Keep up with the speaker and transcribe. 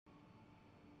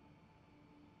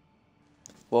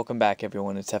Welcome back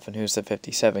everyone, it's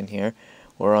Husk57 here.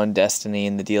 We're on Destiny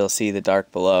in the DLC The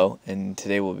Dark Below, and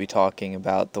today we'll be talking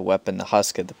about the weapon, the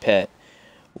Husk of the Pit,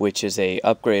 which is a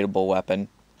upgradable weapon.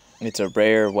 It's a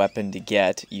rare weapon to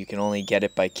get. You can only get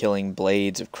it by killing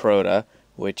Blades of Crota,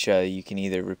 which you can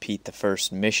either repeat the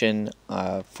first mission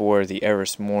for the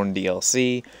Eris Morn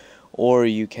DLC, or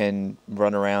you can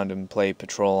run around and play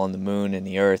patrol on the moon and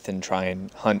the earth and try and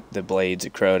hunt the Blades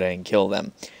of Crota and kill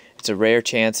them. It's a rare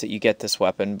chance that you get this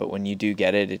weapon, but when you do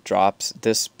get it, it drops.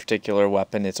 This particular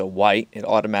weapon, it's a white. It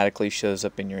automatically shows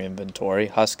up in your inventory,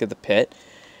 Husk of the Pit,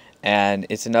 and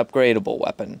it's an upgradable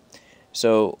weapon.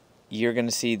 So you're going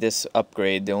to see this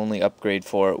upgrade, the only upgrade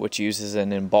for it, which uses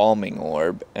an embalming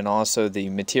orb, and also the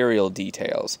material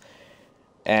details.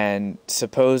 And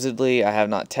supposedly, I have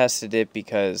not tested it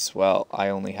because, well, I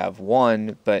only have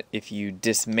one, but if you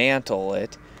dismantle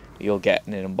it, you'll get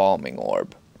an embalming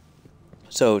orb.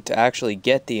 So to actually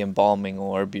get the embalming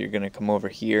orb, you're going to come over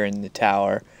here in the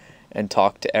tower and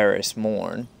talk to Eris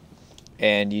Morn.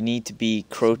 And you need to be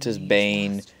Crota's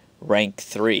Bane rank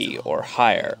 3 or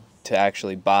higher to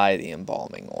actually buy the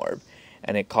embalming orb.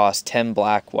 And it costs 10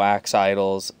 black wax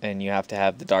idols, and you have to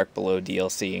have the Dark Below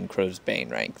DLC in Crota's Bane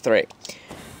rank 3.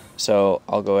 So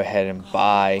I'll go ahead and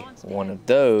buy one of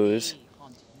those,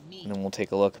 and then we'll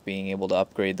take a look at being able to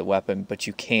upgrade the weapon, but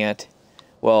you can't.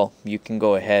 Well, you can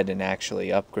go ahead and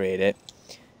actually upgrade it.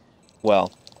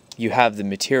 Well, you have the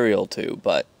material to,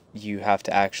 but you have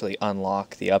to actually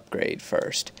unlock the upgrade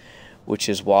first, which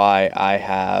is why I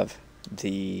have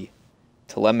the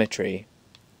telemetry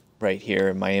right here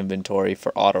in my inventory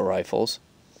for auto rifles.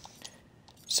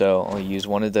 So I'll use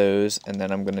one of those, and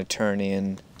then I'm going to turn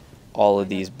in all of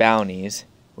these bounties,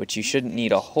 which you shouldn't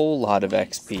need a whole lot of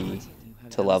XP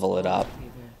to level it up.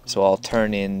 So I'll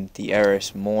turn in the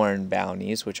Eris Morn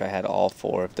bounties, which I had all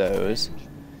 4 of those,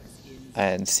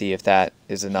 and see if that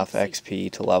is enough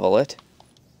XP to level it.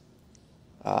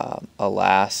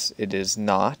 Alas, it is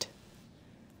not.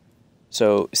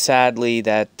 So sadly,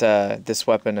 that this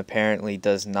weapon apparently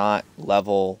does not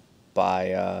level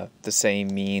by the same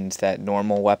means that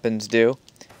normal weapons do,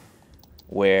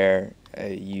 where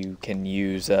you can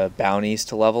use bounties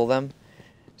to level them.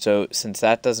 So since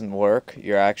that doesn't work,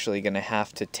 you're actually going to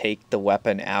have to take the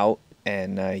weapon out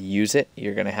and use it.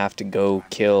 You're going to have to go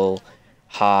kill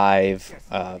Hive.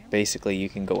 Basically, you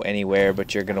can go anywhere,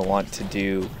 but you're going to want to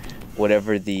do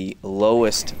whatever the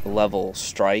lowest level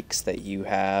strikes that you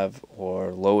have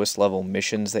or lowest level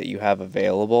missions that you have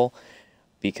available,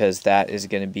 because that is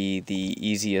going to be the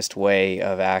easiest way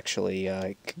of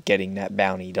actually getting that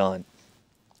bounty done.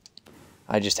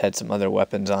 I just had some other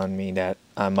weapons on me that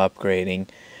I'm upgrading.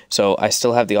 So I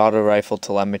still have the auto rifle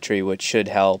telemetry, which should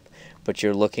help, but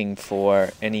you're looking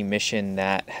for any mission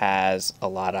that has a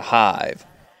lot of Hive.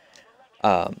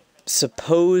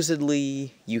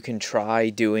 Supposedly, you can try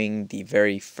doing the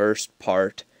very first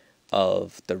part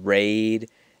of the raid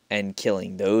and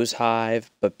killing those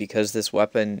Hive, but because this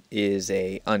weapon is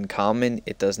a uncommon,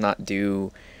 it does not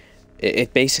do...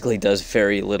 It basically does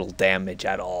very little damage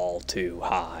at all to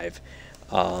Hive.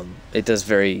 It does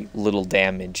very little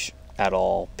damage at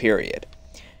all, period.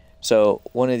 So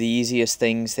one of the easiest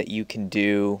things that you can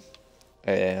do,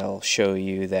 I'll show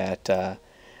you that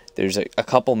there's a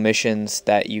couple missions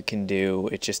that you can do.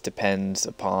 It just depends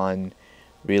upon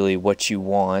really what you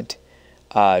want.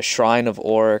 Shrine of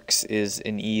Oryx is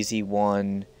an easy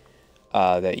one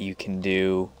that you can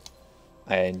do,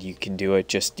 and you can do it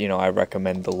just, you know, I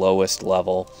recommend the lowest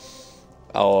level.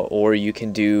 Or you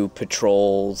can do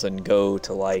patrols and go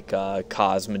to like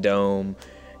Cosmodome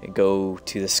and go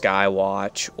to the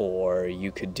Skywatch, or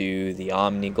you could do the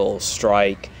Omnigul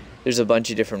Strike. There's a bunch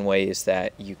of different ways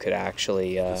that you could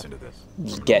actually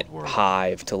get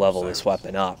Hive to level this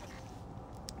weapon up.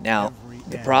 Now,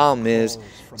 the problem is,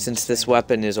 since this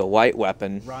weapon is a white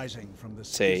weapon,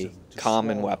 it's a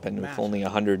common weapon with only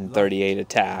 138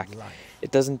 attack, it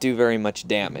doesn't do very much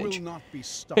damage,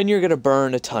 and you're going to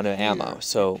burn a ton of ammo.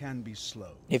 So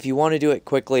if you want to do it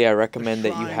quickly, I recommend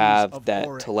that you have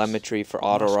that telemetry for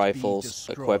auto rifles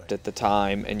equipped at the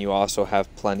time, and you also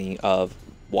have plenty of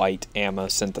white ammo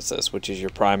synthesis, which is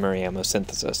your primary ammo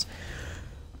synthesis.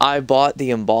 I bought the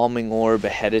embalming orb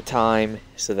ahead of time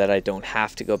so that I don't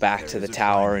have to go back to the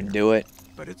tower and do it.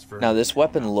 Now this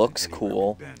weapon looks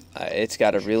cool. It's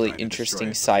got a really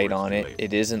interesting sight on it.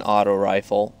 It is an auto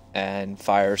rifle and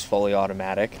fires fully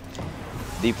automatic.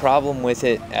 The problem with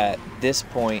it at this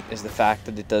point is the fact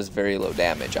that it does very low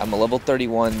damage. I'm a level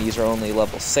 31, these are only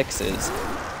level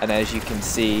 6s, and as you can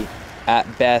see, at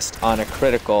best on a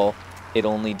critical, it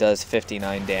only does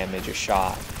 59 damage a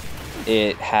shot.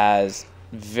 It has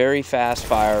very fast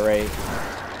fire rate,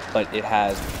 but it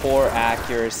has poor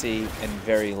accuracy and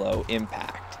very low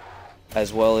impact,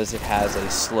 as well as it has a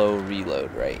slow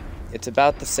reload rate. It's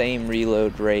about the same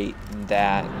reload rate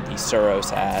that the Suros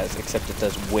has, except it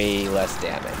does way less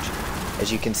damage.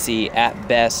 As you can see, at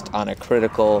best on a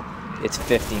critical, it's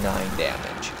 59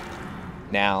 damage.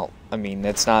 Now, I mean,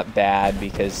 that's not bad,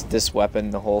 because this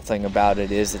weapon, the whole thing about it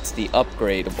is it's the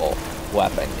upgradable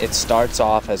weapon. It starts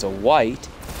off as a white,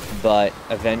 but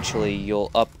eventually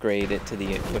you'll upgrade it to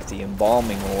with the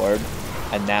embalming orb,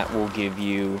 and that will give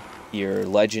you your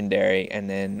legendary. And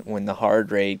then when the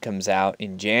hard raid comes out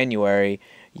in January,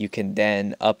 you can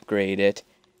then upgrade it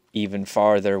even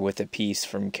farther with a piece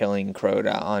from killing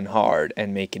Crota on hard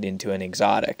and make it into an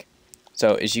exotic.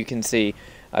 So as you can see,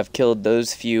 I've killed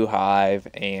those few hive,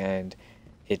 and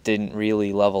it didn't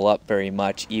really level up very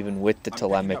much even with the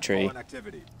telemetry.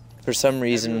 For some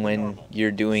reason, when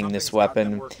you're doing this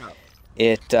weapon,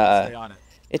 it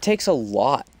takes a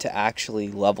lot to actually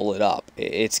level it up.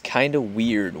 It's kind of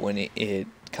weird when it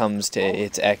comes to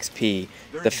its XP.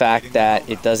 The fact that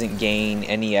it doesn't gain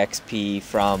any XP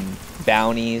from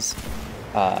bounties,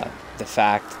 the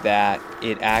fact that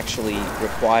it actually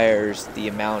requires the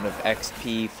amount of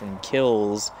XP from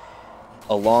kills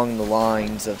along the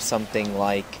lines of something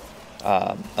like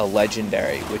a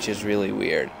legendary, which is really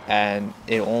weird, and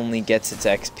it only gets its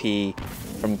XP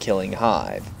from killing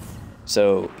hive.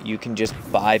 So you can just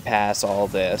bypass all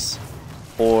this,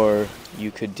 or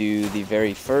you could do the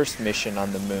very first mission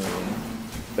on the moon,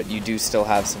 but you do still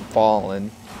have some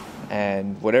fallen.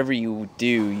 And whatever you do,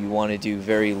 you want to do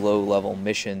very low-level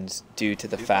missions due to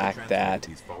the fact that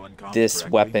this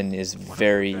weapon is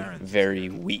very, very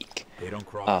weak,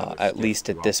 at least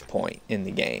at this point in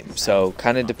the game. So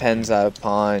kind of depends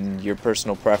upon your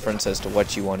personal preference as to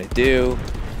what you want to do.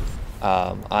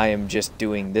 I am just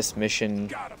doing this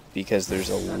mission because there's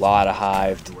a lot of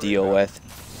hive to deal with,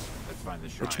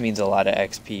 which means a lot of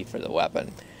XP for the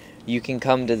weapon. You can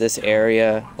come to this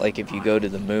area, like if you go to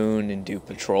the moon and do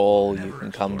patrol, you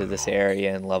can come to this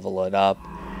area and level it up.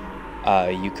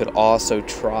 You could also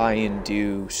try and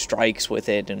do strikes with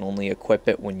it and only equip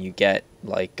it when you get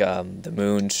like the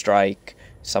moon strike,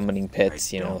 summoning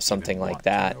pits, you know, something like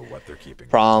that.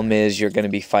 Problem is you're going to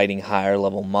be fighting higher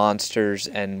level monsters,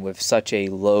 and with such a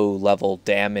low level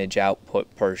damage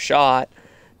output per shot,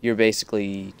 you're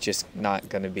basically just not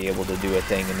going to be able to do a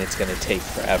thing, and it's going to take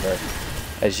forever.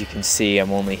 As you can see,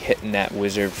 I'm only hitting that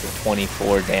wizard for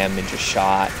 24 damage a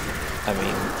shot. I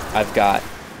mean, I've got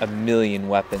a million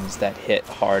weapons that hit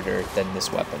harder than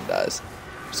this weapon does.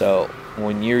 So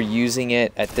when you're using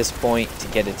it at this point to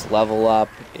get its level up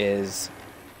is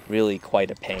really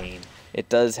quite a pain. It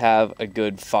does have a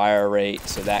good fire rate,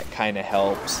 so that kind of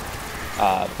helps.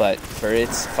 But for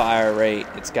its fire rate,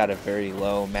 it's got a very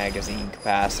low magazine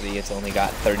capacity. It's only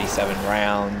got 37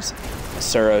 rounds.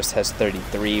 Suros has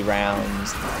 33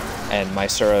 rounds, and my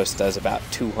Suros does about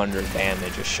 200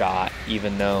 damage a shot,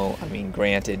 even though, I mean,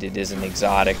 granted, it is an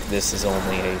exotic. This is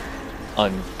only a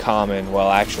uncommon,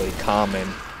 well, actually common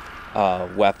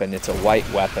weapon. It's a white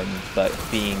weapon, but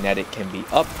being that it can be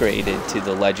upgraded to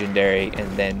the legendary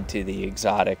and then to the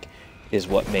exotic is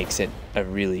what makes it a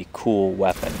really cool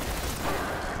weapon.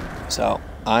 So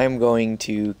I'm going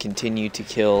to continue to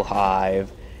kill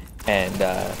hive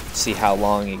and see how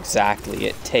long exactly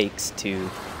it takes to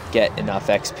get enough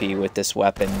XP with this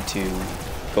weapon to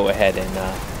go ahead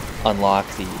and unlock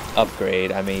the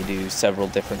upgrade. I may do several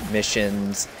different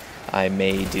missions. I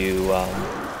may do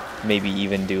maybe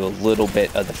even do a little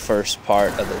bit of the first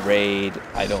part of the raid.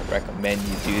 I don't recommend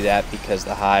you do that because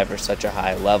the hive are such a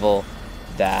high level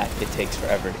that it takes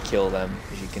forever to kill them.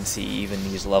 As you can see, even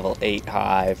these level 8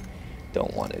 hive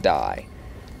don't want to die.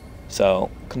 So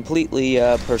completely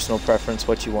personal preference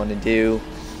what you want to do.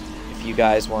 If you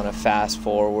guys want to fast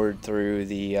forward through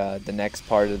the next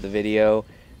part of the video,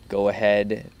 go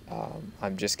ahead.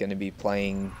 I'm just going to be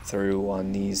playing through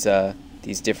on these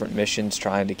different missions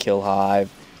trying to kill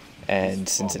hive. And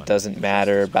since it doesn't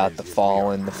matter about the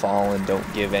fallen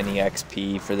don't give any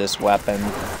XP for this weapon.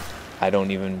 I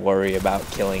don't even worry about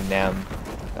killing them.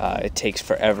 It takes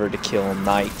forever to kill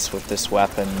knights with this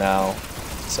weapon now.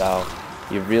 So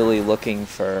you're really looking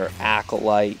for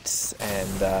acolytes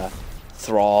and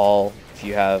thrall. If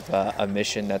you have a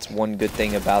mission, that's one good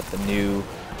thing about the new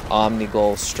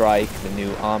Omnigul strike.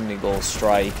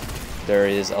 There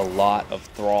is a lot of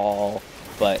thrall,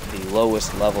 but the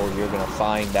lowest level you're going to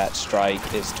find that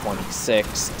strike is 26.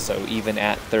 So even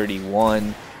at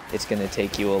 31, it's going to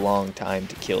take you a long time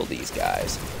to kill these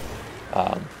guys.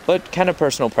 But kind of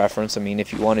personal preference. I mean,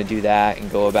 if you want to do that and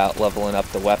go about leveling up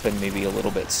the weapon maybe a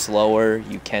little bit slower,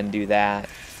 you can do that.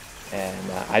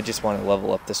 and I just want to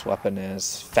level up this weapon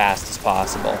as fast as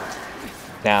possible.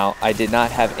 Now, I did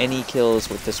not have any kills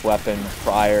with this weapon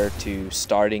prior to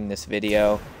starting this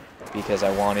video because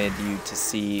I wanted you to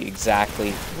see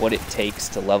exactly what it takes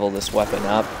to level this weapon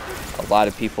up. A lot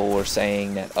of people were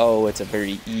saying that, oh, it's a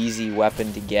very easy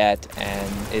weapon to get,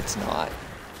 and it's not.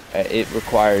 It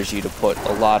requires you to put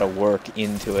a lot of work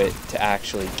into it to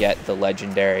actually get the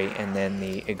legendary and then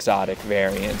the exotic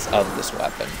variants of this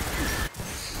weapon.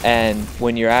 And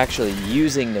when you're actually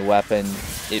using the weapon,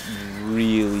 it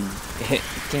really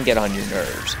can get on your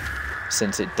nerves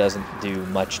since it doesn't do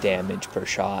much damage per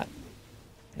shot.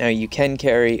 Now, you can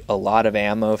carry a lot of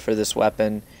ammo for this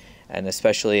weapon, and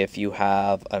especially if you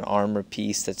have an armor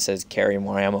piece that says carry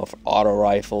more ammo for auto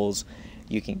rifles,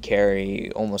 you can carry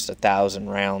almost 1,000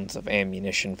 rounds of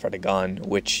ammunition for the gun,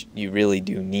 which you really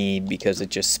do need because it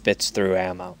just spits through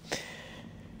ammo.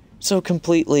 So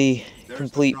complete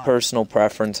personal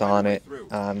preference on it.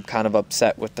 I'm kind of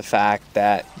upset with the fact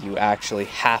that you actually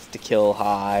have to kill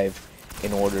Hive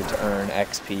in order to earn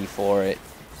XP for it,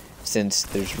 since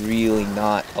there's really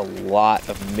not a lot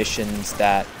of missions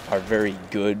that are very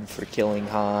good for killing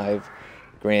Hive.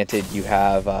 Granted, you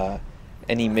have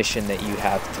any mission that you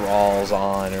have thralls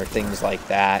on or things like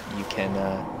that, you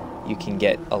can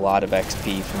get a lot of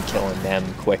XP from killing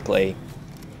them quickly.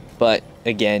 But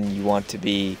again, you want to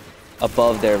be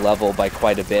above their level by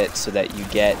quite a bit so that you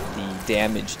get the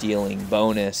damage dealing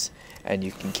bonus and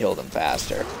you can kill them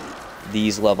faster.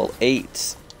 These level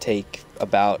 8s take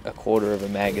about 1/4 of a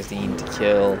magazine to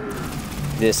kill.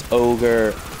 This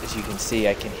ogre, as you can see,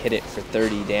 I can hit it for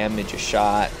 30 damage a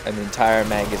shot. An entire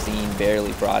magazine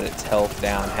barely brought its health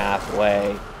down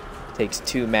halfway. Takes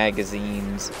 2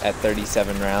 magazines at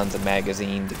 37 rounds a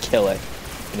magazine to kill it,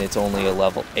 and it's only a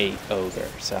level 8 ogre.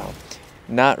 So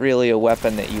not really a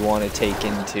weapon that you want to take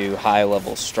into high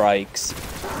level strikes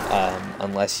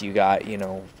unless you got, you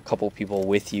know, a couple people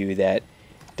with you that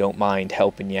don't mind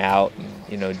helping you out and,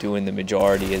 you know, doing the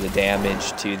majority of the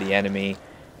damage to the enemy,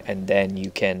 and then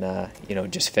you can you know,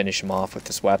 just finish them off with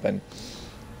this weapon.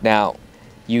 Now,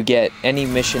 you get any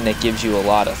mission that gives you a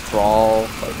lot of thrall,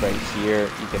 like right here,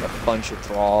 you get a bunch of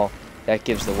thrall. That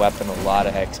gives the weapon a lot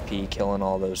of XP, killing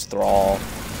all those thrall.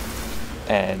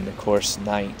 And of course,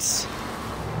 knights,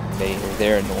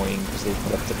 they're annoying because they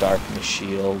put up the darkness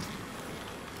shield.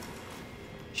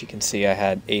 As you can see, I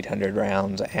had 800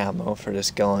 rounds of ammo for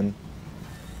this gun,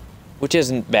 which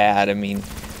isn't bad. I mean,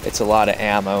 it's a lot of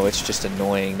ammo. It's just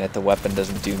annoying that the weapon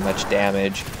doesn't do much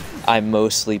damage. I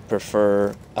mostly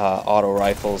prefer auto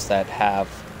rifles that have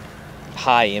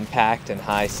high impact and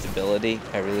high stability.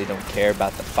 I really don't care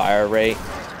about the fire rate.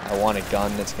 I want a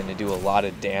gun that's going to do a lot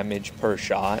of damage per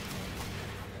shot.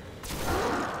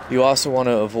 You also want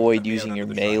to avoid using your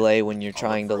melee when you're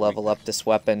trying to level up this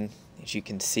weapon. As you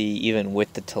can see, even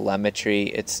with the telemetry,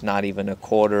 it's not even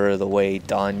 1/4 of the way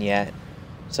done yet.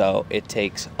 So it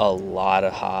takes a lot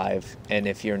of Hive, and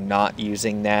if you're not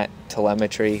using that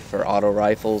telemetry for auto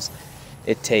rifles,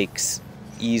 it takes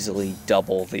easily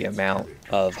double the amount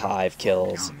of Hive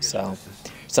kills. So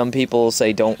some people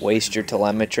say don't waste your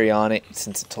telemetry on it,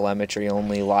 since the telemetry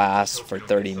only lasts for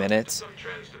 30 minutes.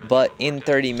 But in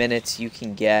 30 minutes you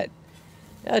can get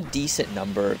a decent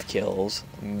number of kills.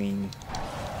 I mean,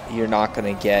 you're not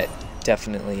going to get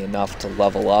definitely enough to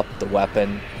level up the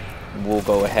weapon. We'll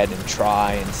go ahead and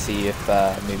try and see if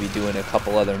maybe doing a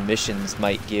couple other missions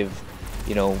might give,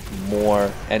 you know,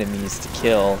 more enemies to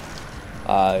kill.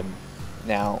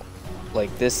 Now,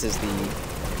 like, this is the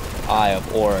Eye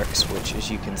of Oryx, which, as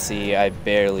you can see, I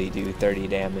barely do 30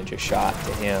 damage a shot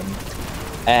to him.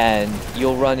 And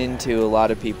you'll run into a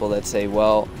lot of people that say,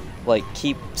 well, like,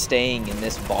 keep staying in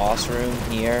this boss room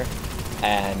here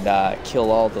and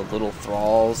kill all the little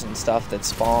thralls and stuff that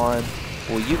spawn.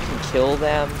 Well, you can kill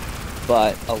them,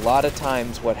 but a lot of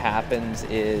times what happens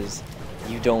is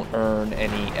you don't earn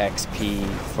any XP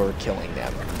for killing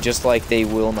them. Just like they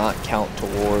will not count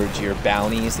towards your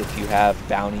bounties if you have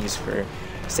bounties for,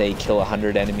 say, kill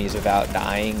 100 enemies without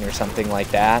dying or something like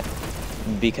that,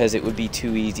 because it would be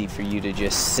too easy for you to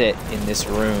just sit in this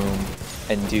room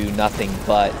and do nothing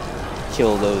but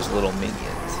kill those little minions.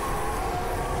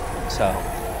 So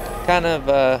kind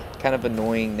of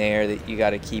annoying there that you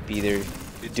got to keep either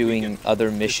doing other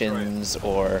missions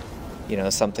or, you know,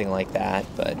 something like that,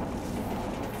 but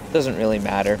it doesn't really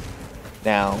matter.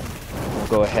 Now we'll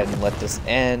go ahead and let this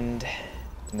end,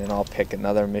 and then I'll pick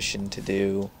another mission to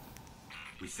do.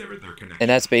 And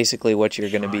that's basically what you're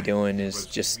going to be doing, is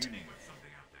just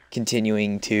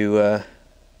continuing to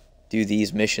do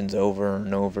these missions over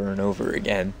and over and over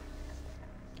again.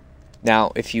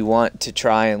 Now, if you want to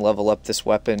try and level up this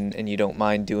weapon and you don't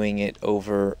mind doing it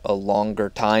over a longer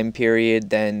time period,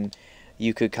 then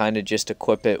you could kind of just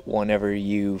equip it whenever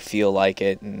you feel like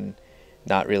it and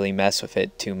not really mess with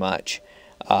it too much.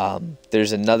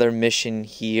 There's another mission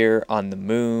here on the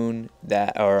moon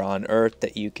or on Earth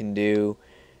that you can do.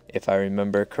 If I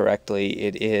remember correctly,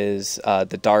 it is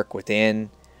the Dark Within,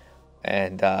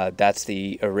 and that's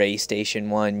the array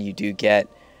station one. You do get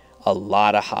a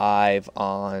lot of hive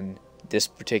on this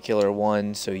particular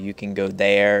one, so you can go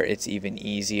there. It's even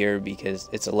easier because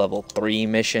it's a level 3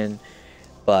 mission,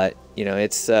 but you know,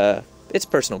 it's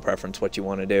personal preference what you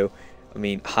want to do. I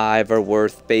mean, hive are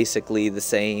worth basically the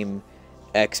same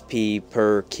XP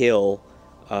per kill,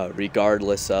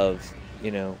 regardless of,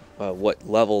 you know, what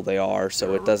level they are,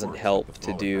 so it doesn't help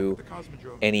to do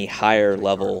any higher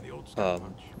level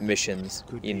missions.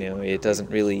 You know, it doesn't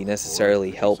really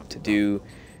necessarily help to do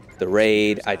the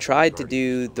raid. I tried to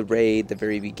do the raid, the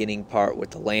very beginning part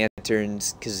with the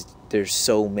lanterns, because there's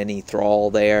so many thrall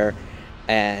there,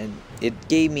 and it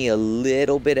gave me a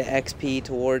little bit of XP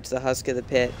towards the Husk of the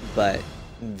Pit, but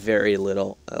very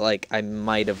little. Like, I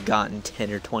might have gotten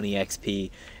 10 or 20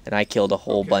 XP, and I killed a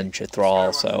whole bunch of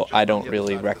thrall, so I don't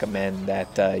really recommend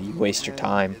that you waste your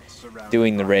time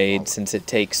doing the raid, since it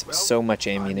takes so much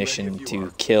ammunition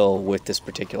to kill with this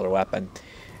particular weapon.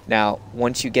 Now,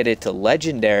 once you get it to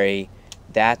legendary,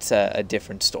 that's a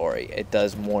different story. It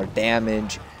does more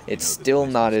damage. It's still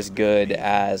not as good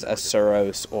as a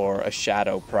Suros or a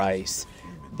Shadow Price,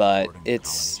 but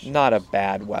it's not a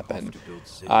bad weapon.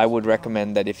 I would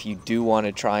recommend that if you do want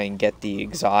to try and get the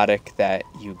exotic, that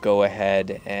you go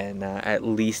ahead and at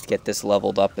least get this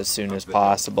leveled up as soon as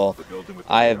possible.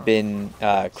 I have been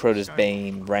Crota's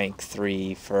Bane rank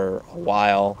 3 for a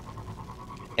while,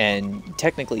 and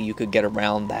technically you could get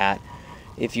around that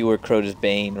if you were Crota's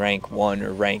Bane rank 1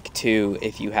 or rank 2.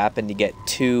 If you happen to get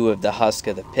 2 of the Husk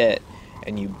of the Pit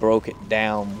and you broke it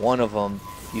down one of them,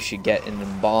 you should get an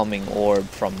embalming orb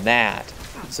from that,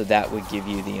 so that would give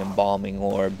you the embalming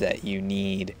orb that you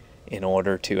need in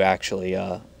order to actually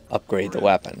upgrade the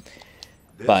weapon.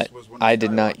 But I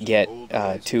did not get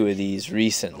 2 of these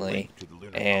recently,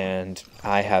 and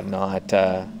I have not,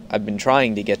 I've been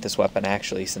trying to get this weapon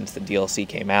actually since the DLC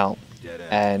came out,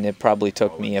 and it probably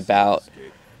took me about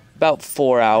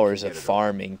 4 hours of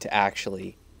farming to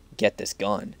actually get this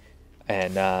gun.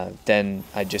 And then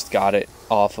I just got it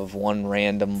off of one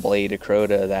random blade of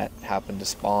Crota that happened to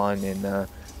spawn in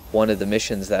one of the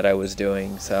missions that I was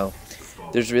doing. So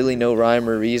there's really no rhyme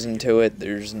or reason to it.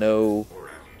 There's no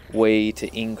way to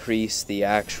increase the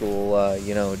actual,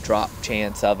 you know, drop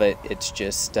chance of it. It's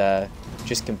just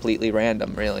completely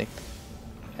random, really.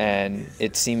 And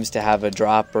it seems to have a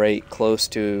drop rate close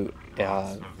to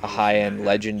a high-end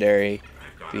legendary,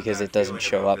 because it doesn't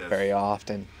show up very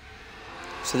often.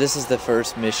 So this is the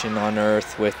first mission on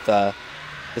Earth with the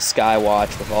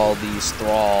Skywatch with all these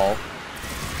thrall.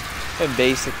 And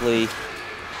basically,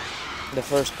 the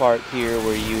first part here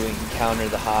where you encounter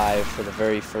the hive for the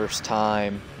very first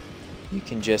time, you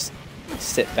can just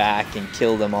sit back and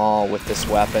kill them all with this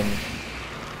weapon.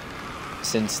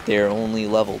 Since they're only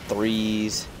level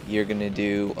 3s, you're going to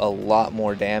do a lot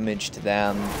more damage to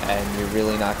them, and you're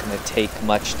really not going to take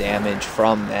much damage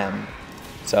from them.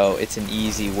 So it's an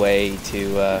easy way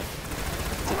to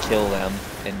kill them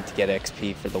and to get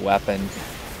XP for the weapon.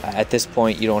 At this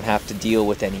point, you don't have to deal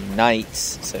with any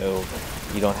knights, so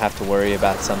you don't have to worry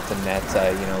about something that's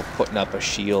you know, putting up a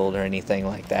shield or anything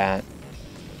like that.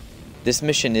 This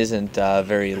mission isn't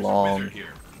very long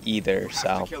either,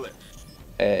 so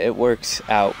it works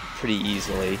out pretty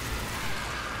easily.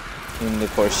 And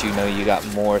of course, you know, you got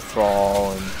more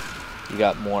thrall and you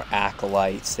got more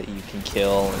acolytes that you can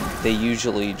kill, and they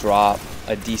usually drop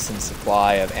a decent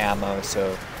supply of ammo,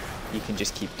 so you can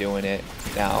just keep doing it.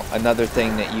 Now, another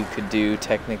thing that you could do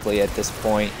technically at this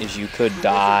point is you could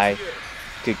die,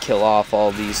 you could kill off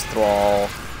all these thrall,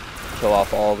 kill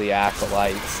off all the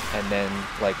acolytes, and then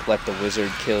like let the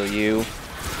wizard kill you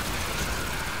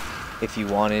if you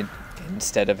wanted,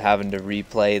 instead of having to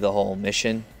replay the whole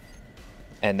mission.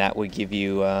 And that would give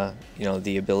you, you know,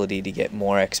 the ability to get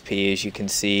more XP. As you can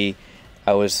see,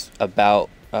 I was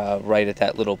about right at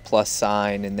that little plus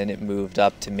sign, and then it moved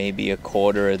up to maybe a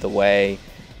quarter of the way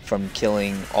from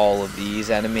killing all of these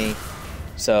enemy.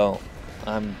 So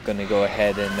I'm going to go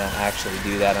ahead and actually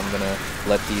do that. I'm going to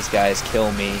let these guys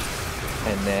kill me,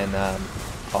 and then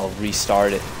I'll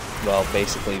restart it. Well,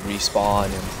 basically respawn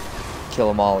and kill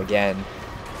them all again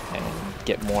and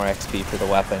get more XP for the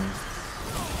weapon.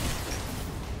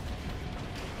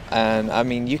 And I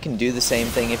mean, you can do the same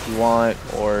thing if you want,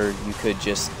 or you could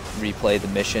just replay the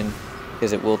mission.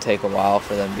 because it will take a while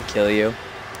for them to kill you.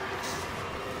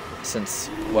 Since,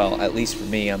 well, at least for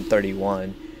me, I'm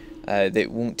 31.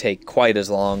 It won't take quite as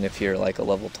long if you're like a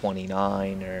level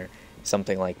 29 or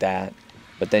something like that.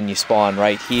 But then you spawn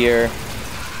right here,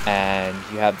 and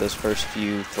you have those first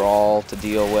few thrall to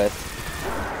deal with,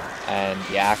 and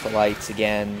the acolytes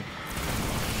again.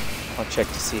 I'll check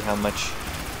to see how much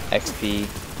XP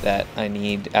that I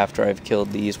need after I've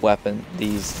killed these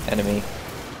enemy.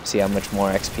 See how much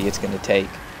more XP it's going to take.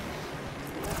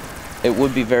 It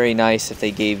would be very nice if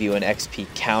they gave you an XP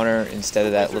counter instead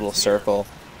of that little circle,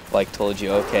 like told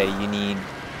you, okay, you need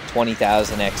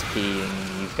 20,000 XP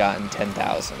and you've gotten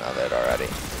 10,000 of it already.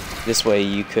 This way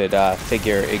you could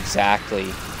figure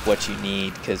exactly what you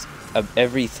need, because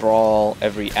every thrall,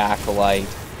 every acolyte,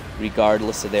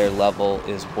 regardless of their level,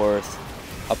 is worth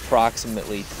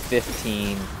approximately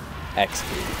 15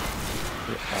 XP.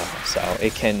 So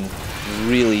it can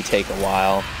really take a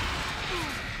while.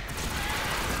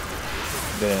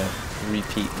 I'm gonna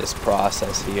repeat this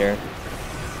process here.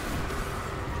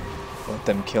 Let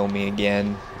them kill me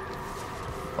again.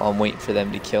 While I'm waiting for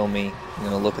them to kill me, I'm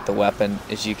gonna look at the weapon.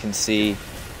 As you can see,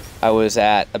 I was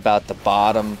at about the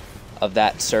bottom of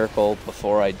that circle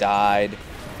before I died,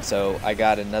 so I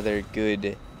got another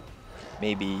good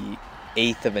maybe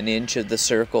 1/8 of an inch of the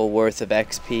circle worth of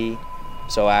XP.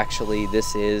 So actually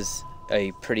this is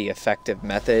a pretty effective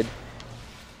method,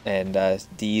 and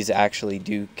these actually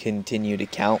do continue to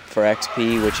count for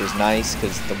XP, which is nice,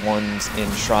 because the ones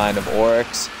in Shrine of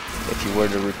Oryx, if you were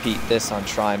to repeat this on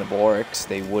Shrine of Oryx,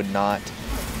 they would not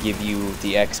give you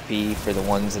the XP for the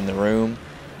ones in the room,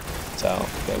 so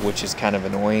which is kind of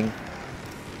annoying.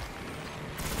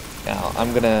 Now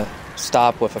I'm gonna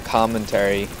stop with a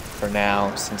commentary for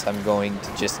now, since I'm going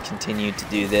to just continue to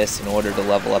do this in order to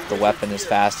level up the weapon as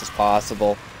fast as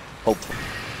possible, hopefully.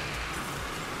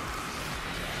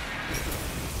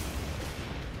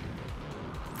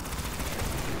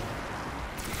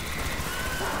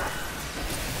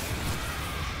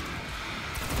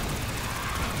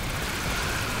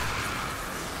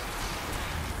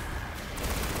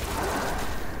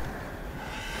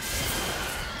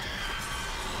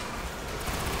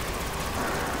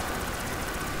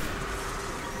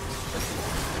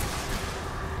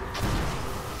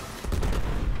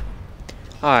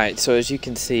 Alright, so as you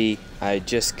can see, I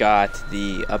just got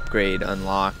the upgrade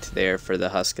unlocked there for the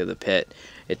Husk of the Pit.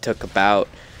 It took about,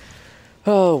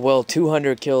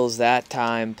 200 kills that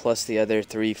time, plus the other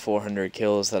 400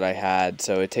 kills that I had,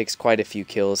 so it takes quite a few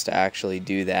kills to actually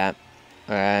do that.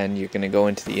 And you're going to go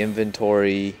into the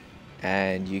inventory,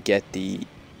 and you get the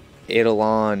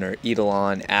EIDOLON or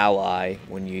EIDOLON ally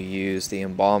when you use the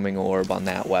embalming orb on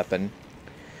that weapon.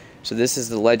 So this is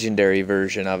the legendary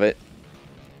version of it.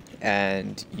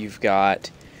 And you've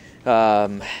got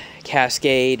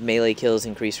Cascade, melee kills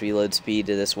increase reload speed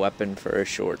to this weapon for a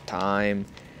short time,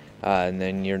 and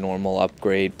then your normal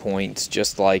upgrade points,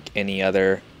 just like any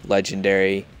other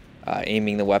legendary.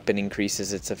 Aiming the weapon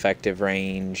increases its effective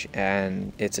range,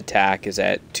 and its attack is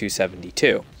at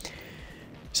 272.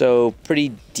 So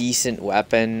pretty decent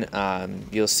weapon.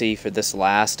 You'll see for this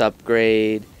last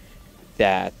upgrade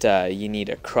that you need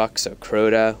a Crux of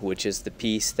Crota, which is the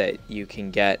piece that you can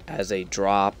get as a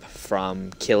drop from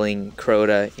killing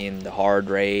Crota in the hard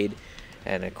raid.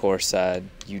 And of course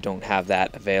you don't have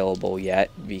that available yet,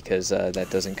 because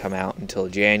that doesn't come out until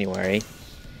January.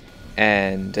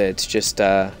 And it's just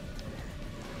going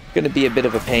to be a bit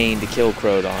of a pain to kill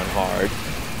Crota on hard,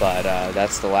 but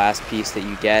that's the last piece that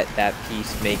you get. That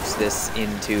piece makes this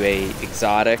into a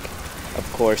exotic. Of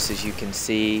course, as you can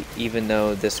see, even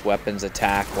though this weapon's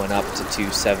attack went up to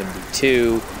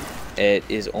 272, it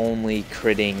is only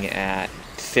critting at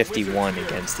 51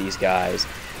 against these guys.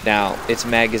 Now, its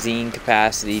magazine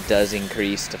capacity does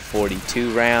increase to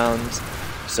 42 rounds,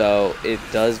 so it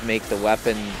does make the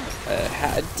weapon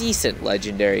a decent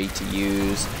legendary to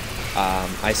use.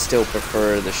 I still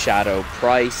prefer the Shadow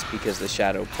Price, because the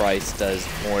Shadow Price does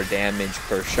more damage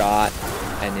per shot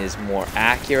and is more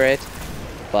accurate.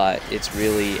 But it's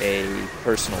really a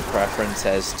personal preference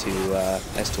as to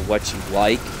what you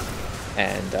like,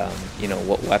 and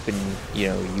what weapon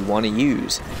you want to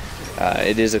use.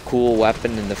 It is a cool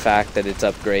weapon in the fact that it's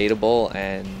upgradable,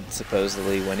 and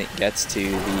supposedly when it gets to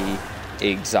the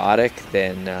exotic,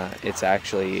 then it's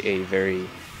actually a very,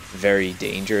 very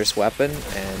dangerous weapon,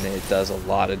 and it does a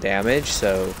lot of damage.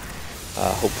 So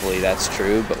hopefully that's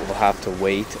true, but we'll have to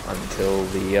wait until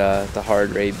the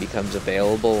hard raid becomes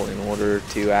available in order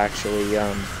to actually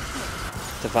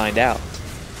to find out.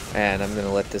 And I'm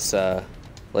gonna let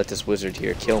this wizard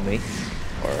here kill me,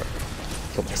 or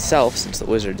kill myself, since the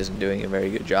wizard isn't doing a very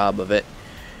good job of it,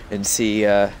 and see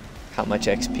how how much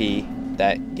XP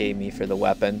that gave me for the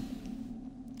weapon.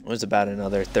 It was about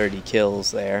another 30 kills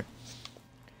there.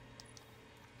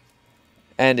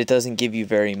 And it doesn't give you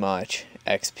very much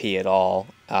XP at all.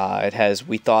 It has,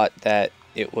 we thought that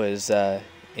it was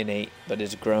innate, but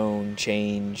it's grown,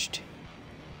 changed.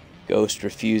 Ghost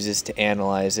refuses to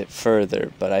analyze it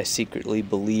further, but I secretly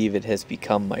believe it has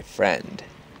become my friend.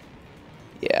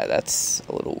 Yeah, that's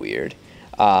a little weird.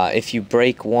 If you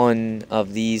break one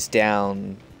of these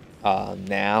down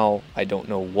now, I don't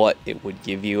know what it would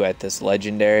give you at this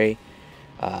legendary.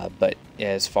 But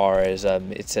as far as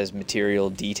it says material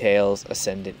details,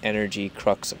 ascendant energy,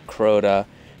 crux of Crota,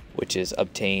 which is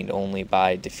obtained only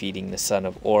by defeating the son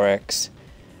of Oryx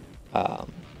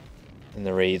in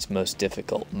the raid's most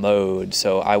difficult mode.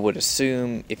 So I would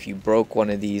assume if you broke one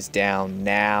of these down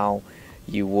now,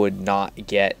 you would not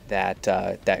get that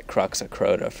that crux of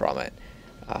Crota from it.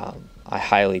 I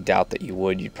highly doubt that you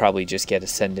would. You'd probably just get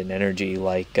ascendant energy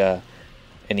like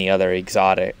any other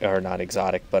exotic, or not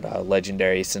exotic, but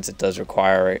legendary, since it does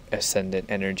require ascendant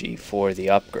energy for the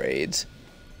upgrades.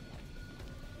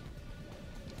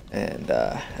 And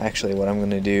actually what I'm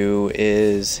going to do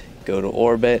is go to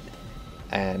orbit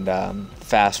and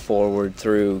fast forward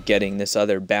through getting this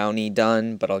other bounty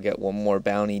done, but I'll get one more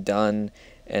bounty done,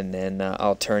 and then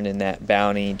I'll turn in that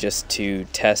bounty just to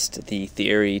test the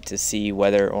theory to see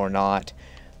whether or not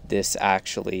this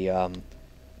actually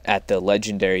at the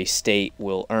legendary state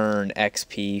will earn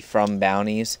XP from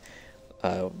bounties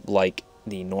like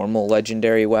the normal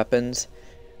legendary weapons.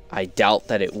 I doubt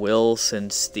that it will,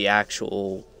 since the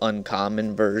actual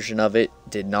uncommon version of it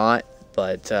did not,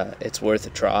 but it's worth a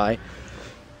try,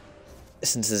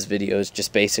 since this video is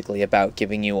just basically about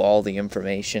giving you all the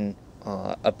information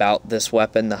about this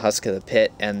weapon, the Husk of the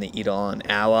Pit, and the EIDOLON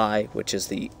Ally, which is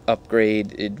the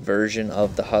upgraded version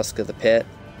of the Husk of the Pit.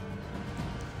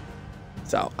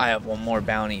 So I have one more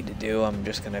bounty to do. I'm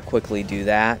just going to quickly do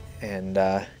that and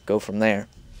go from there.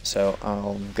 So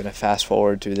I'm going to fast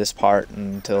forward through this part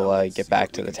until I get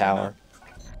back to the tower.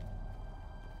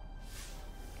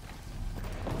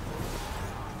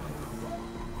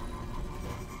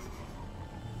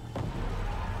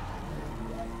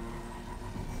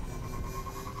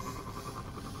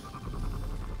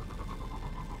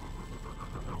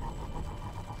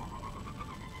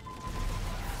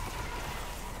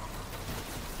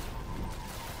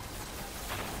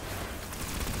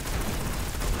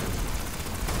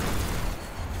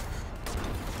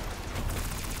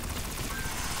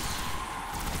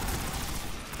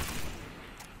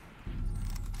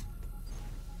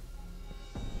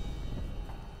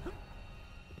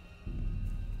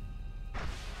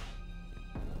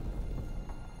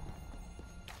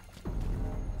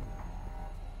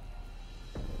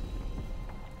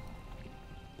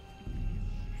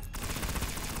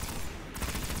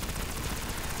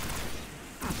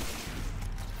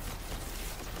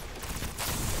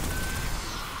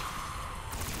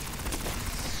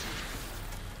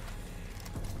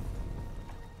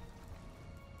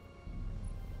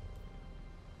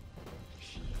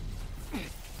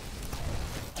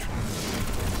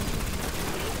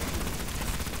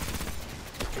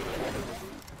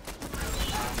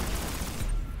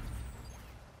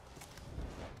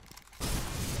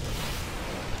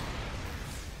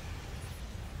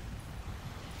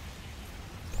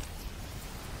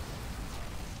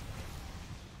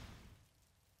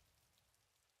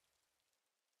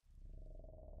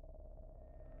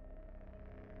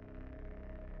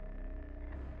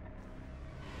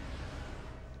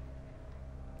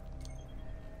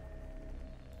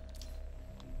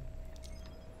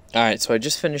 Alright, so I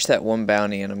just finished that one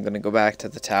bounty, and I'm going to go back to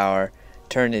the tower,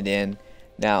 turn it in.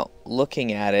 Now,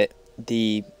 looking at it,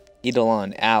 the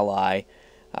EIDOLON Ally,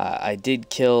 I did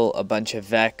kill a bunch of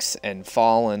Vex and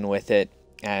Fallen with it,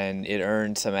 and it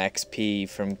earned some XP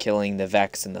from killing the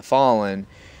Vex and the Fallen.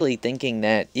 Really thinking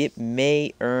that it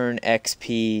may earn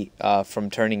XP from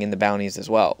turning in the bounties as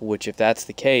well, which if that's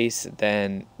the case,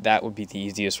 then that would be the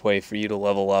easiest way for you to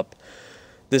level up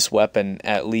this weapon,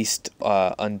 at least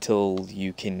until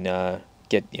you can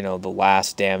get, you know, the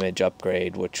last damage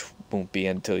upgrade, which won't be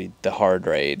until the hard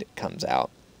raid comes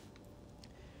out.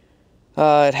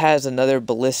 It has another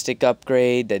ballistic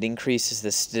upgrade that increases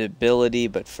the stability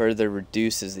but further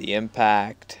reduces the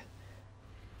impact.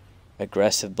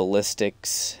 Aggressive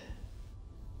ballistics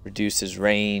reduces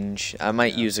range. I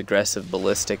might use aggressive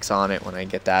ballistics on it when I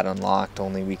get that unlocked,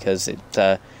 only because it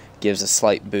gives a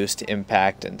slight boost to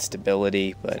impact and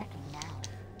stability. But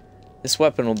this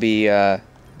weapon will be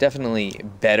definitely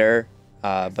better,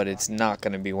 but it's not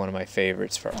going to be one of my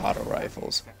favorites for auto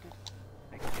rifles.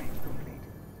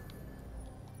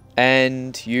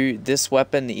 And this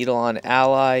weapon, the EIDOLON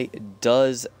Ally,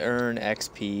 does earn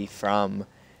XP from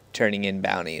turning in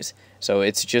bounties. So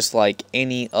it's just like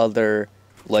any other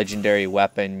legendary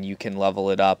weapon. You can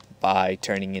level it up by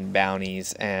turning in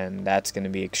bounties, and that's going to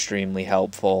be extremely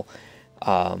helpful.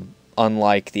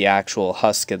 Unlike the actual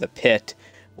Husk of the Pit,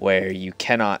 where you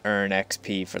cannot earn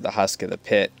XP for the Husk of the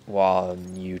Pit while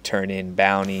you turn in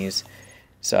bounties.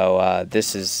 So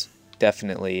this is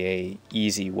definitely a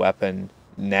easy weapon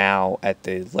now at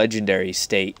the legendary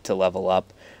state to level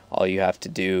up. All you have to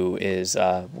do is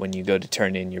when you go to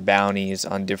turn in your bounties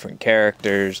on different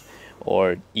characters,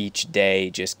 or each day,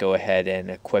 just go ahead and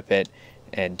equip it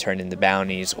and turn in the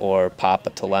bounties, or pop a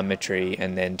telemetry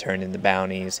and then turn in the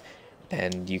bounties,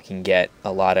 and you can get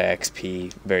a lot of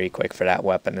XP very quick for that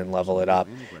weapon and level it up.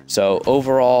 So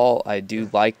overall, I do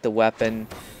like the weapon.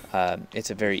 It's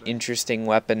a very interesting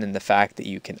weapon in the fact that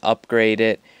you can upgrade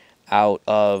it. Out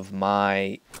of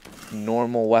my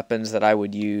normal weapons that I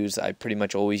would use, I pretty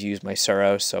much always use my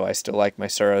Suros, so I still like my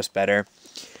Suros better.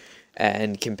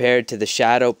 And compared to the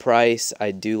Shadow Price,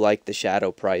 I do like the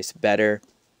Shadow Price better.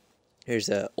 Here's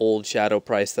an old Shadow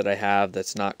Price that I have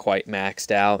that's not quite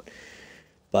maxed out.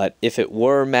 But if it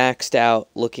were maxed out,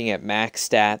 looking at max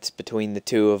stats between the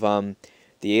two of them,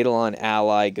 the EIDOLON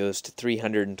Ally goes to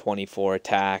 324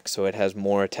 attack, so it has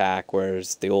more attack,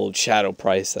 whereas the old Shadow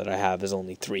Price that I have is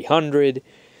only 300.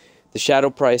 The Shadow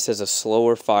Price has a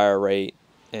slower fire rate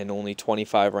and only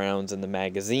 25 rounds in the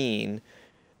magazine,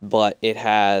 but it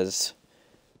has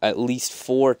at least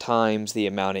 4 times the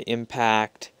amount of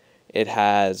impact. It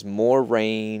has more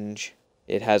range.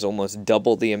 It has almost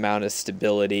double the amount of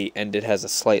stability, and it has a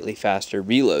slightly faster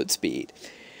reload speed.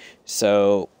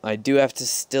 So I do have to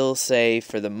still say,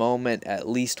 for the moment, at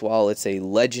least while it's a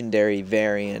legendary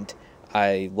variant,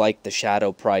 I like the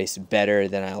Shadow Price better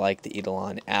than I like the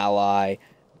EIDOLON Ally,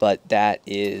 but that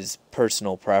is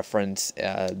personal preference.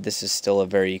 This is still a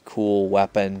very cool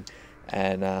weapon,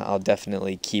 and I'll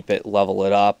definitely keep it, level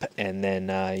it up, and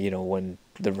then, you know, when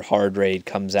the hard raid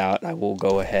comes out, I will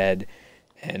go ahead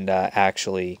and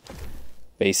actually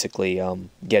basically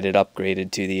get it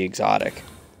upgraded to the exotic.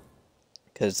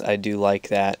 Because I do like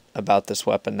that about this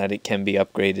weapon, that it can be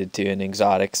upgraded to an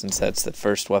exotic, since that's the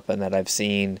first weapon that I've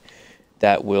seen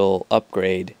that will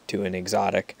upgrade to an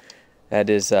exotic.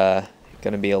 That is going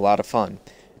to be a lot of fun.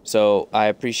 So I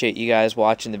appreciate you guys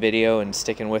watching the video and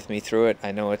sticking with me through it.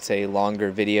 I know it's a longer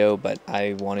video, but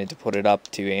I wanted to put it up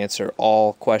to answer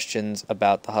all questions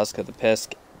about the Husk of the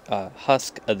Pit.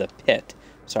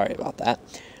 Sorry about that.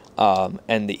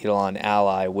 And the EIDOLON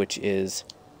Ally, which is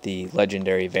the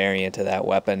legendary variant of that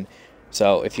weapon.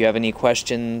 So if you have any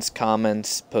questions,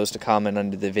 comments, post a comment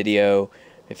under the video.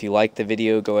 If you like the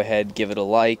video, go ahead, give it a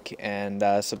like, and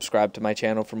subscribe to my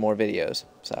channel for more videos.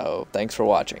 So thanks for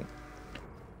watching.